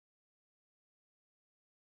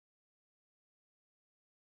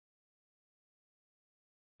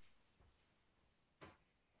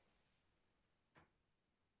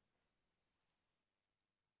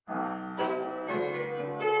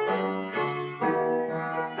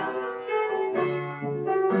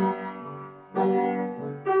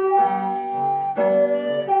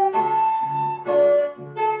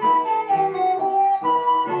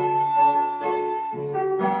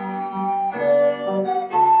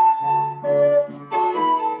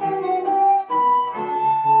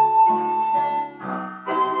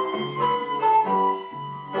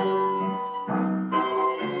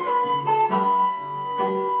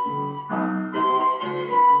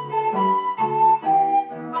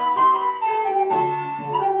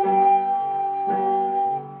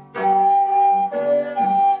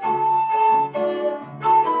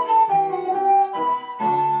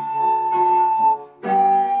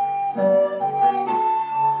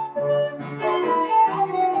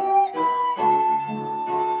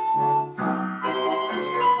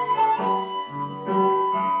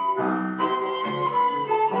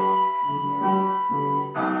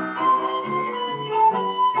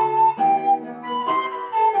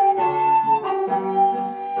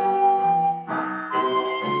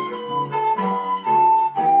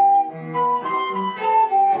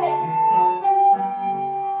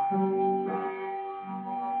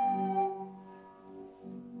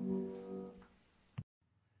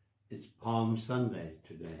Palm Sunday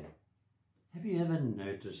today. Have you ever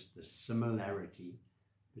noticed the similarity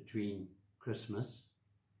between Christmas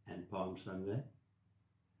and Palm Sunday?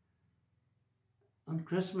 On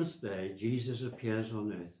Christmas Day, Jesus appears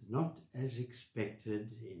on earth, not as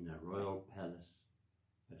expected in a royal palace,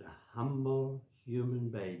 but a humble human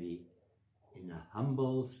baby in a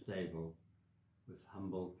humble stable with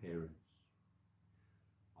humble parents.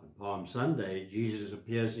 On Palm Sunday, Jesus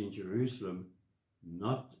appears in Jerusalem,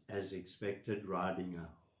 not as expected, riding a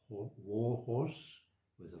war horse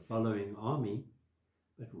with a following army,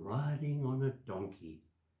 but riding on a donkey,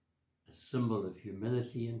 a symbol of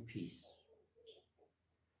humility and peace.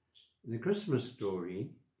 In the Christmas story,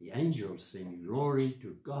 the angels sing glory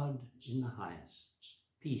to God in the highest,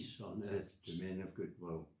 peace on earth to men of good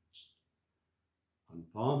will. On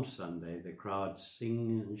Palm Sunday, the crowds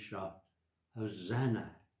sing and shout,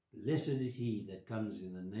 Hosanna, blessed is he that comes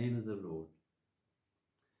in the name of the Lord.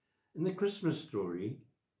 In the Christmas story,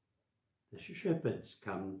 the shepherds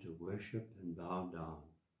come to worship and bow down.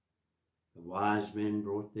 The wise men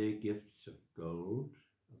brought their gifts of gold,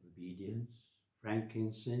 of obedience,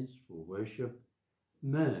 frankincense for worship,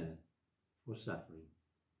 myrrh for suffering.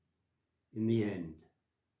 In the end,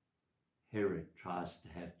 Herod tries to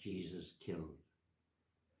have Jesus killed.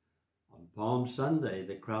 On Palm Sunday,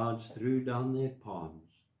 the crowds threw down their palms.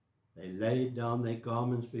 They laid down their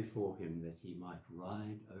garments before him that he might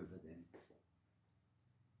ride over them.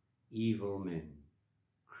 Evil men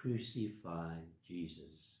crucify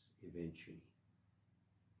Jesus eventually.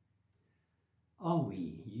 Are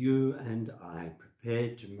we, you and I,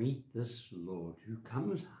 prepared to meet this Lord who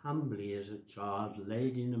comes humbly as a child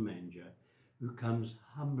laid in a manger, who comes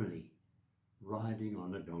humbly riding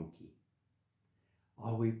on a donkey?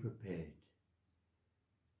 Are we prepared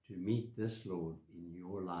to meet this Lord in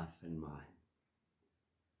your life and mine?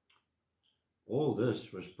 All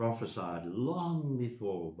this was prophesied long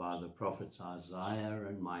before by the prophets Isaiah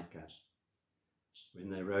and Micah, when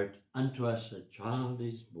they wrote, Unto us a child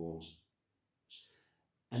is born,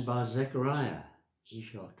 and by Zechariah, he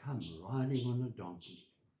shall come riding on a donkey.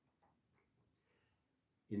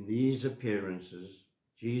 In these appearances,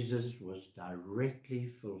 Jesus was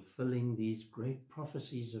directly fulfilling these great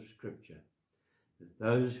prophecies of Scripture, that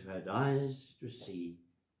those who had eyes to see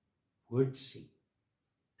would see,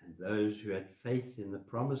 and those who had faith in the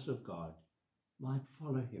promise of God might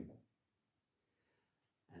follow him.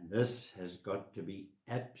 And this has got to be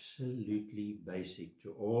absolutely basic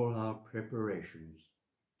to all our preparations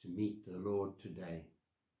to meet the Lord today.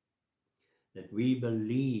 That we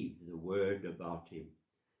believe the word about him,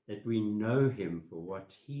 that we know him for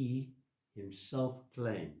what he himself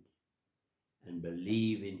claimed, and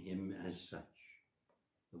believe in him as such,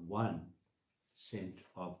 the one sent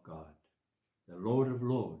of God, the Lord of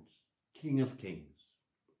lords, King of kings,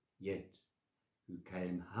 yet who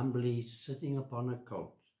came humbly sitting upon a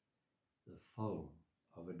colt, the foal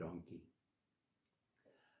of a donkey.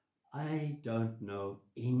 I don't know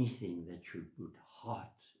anything that should put heart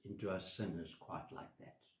into us sinners quite like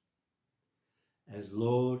that. As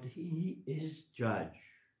Lord, he is judge,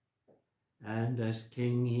 and as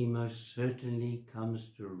King, he most certainly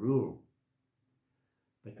comes to rule.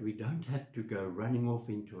 But we don't have to go running off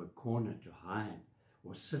into a corner to hide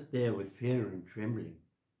or sit there with fear and trembling.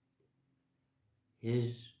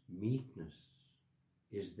 His meekness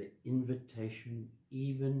is the invitation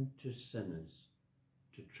even to sinners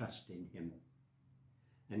to trust in him.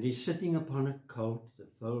 And he's sitting upon a colt, the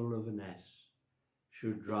foal of an ass,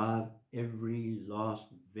 should drive every last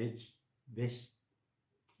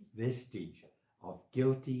vestige of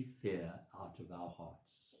guilty fear out of our hearts.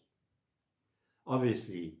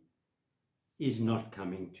 Obviously, he's not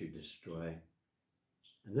coming to destroy.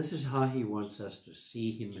 And this is how he wants us to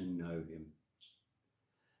see him and know him,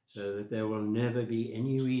 so that there will never be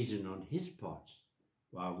any reason on his part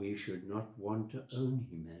why we should not want to own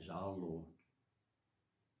him as our Lord,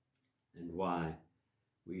 and why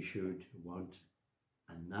we should want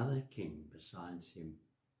another king besides him.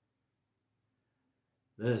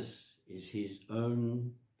 This is his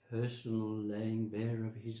own personal laying bare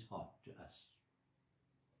of his heart to us.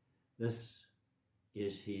 This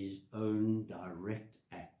is his own direct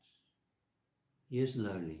act. He is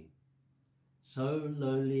lowly, so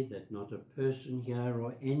lowly that not a person here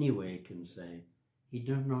or anywhere can say, he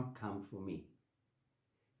did not come for me.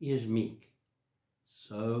 He is meek,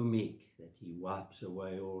 so meek that he wipes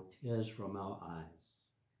away all tears from our eyes,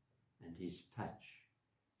 and his touch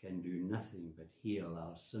can do nothing but heal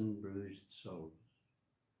our sin-bruised souls.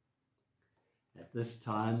 At this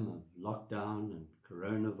time of lockdown and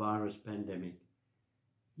coronavirus pandemic,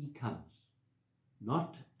 he comes,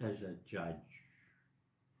 not as a judge,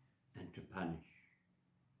 and to punish,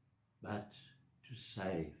 but to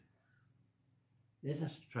save. Let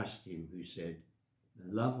us trust him who said,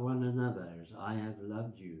 love one another as I have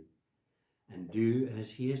loved you, and do as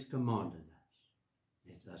he has commanded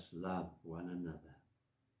us. Let us love one another.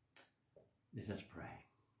 Let us pray.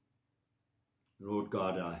 Lord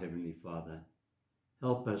God, our Heavenly Father,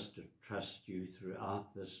 help us to trust you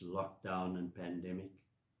throughout this lockdown and pandemic.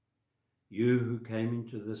 You who came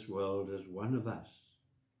into this world as one of us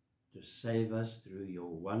to save us through your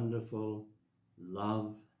wonderful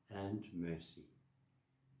love and mercy.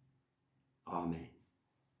 Amen.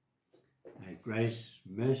 May grace,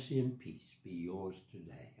 mercy, and peace be yours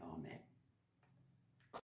today. Amen.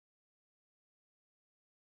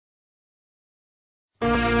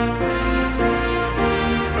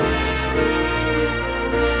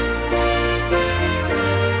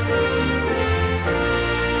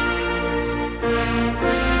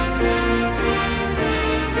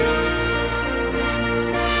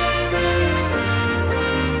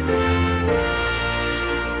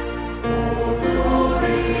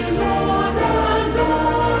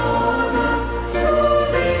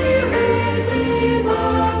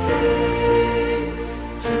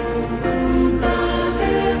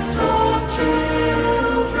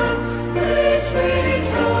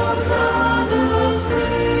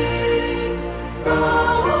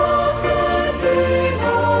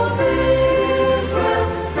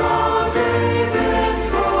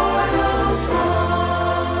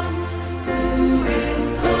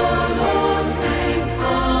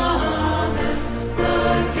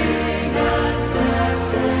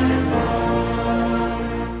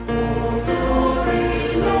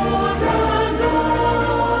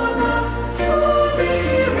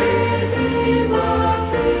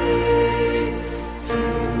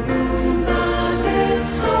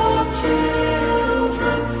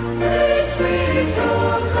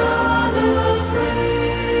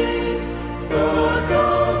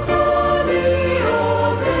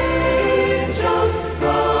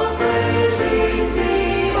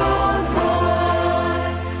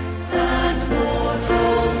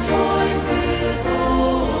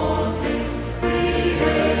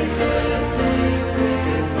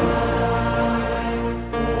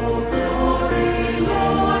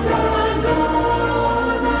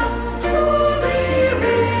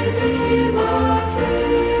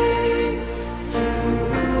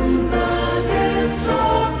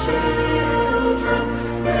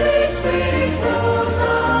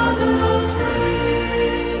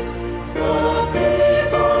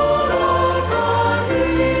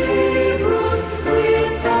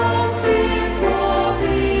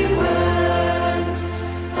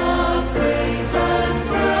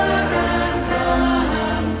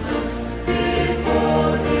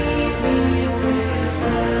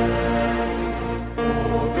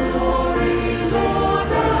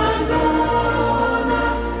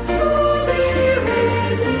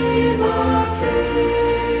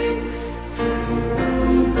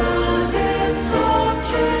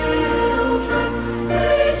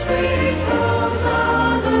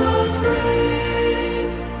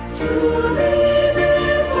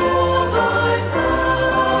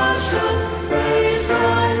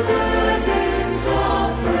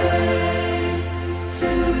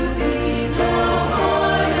 To thee.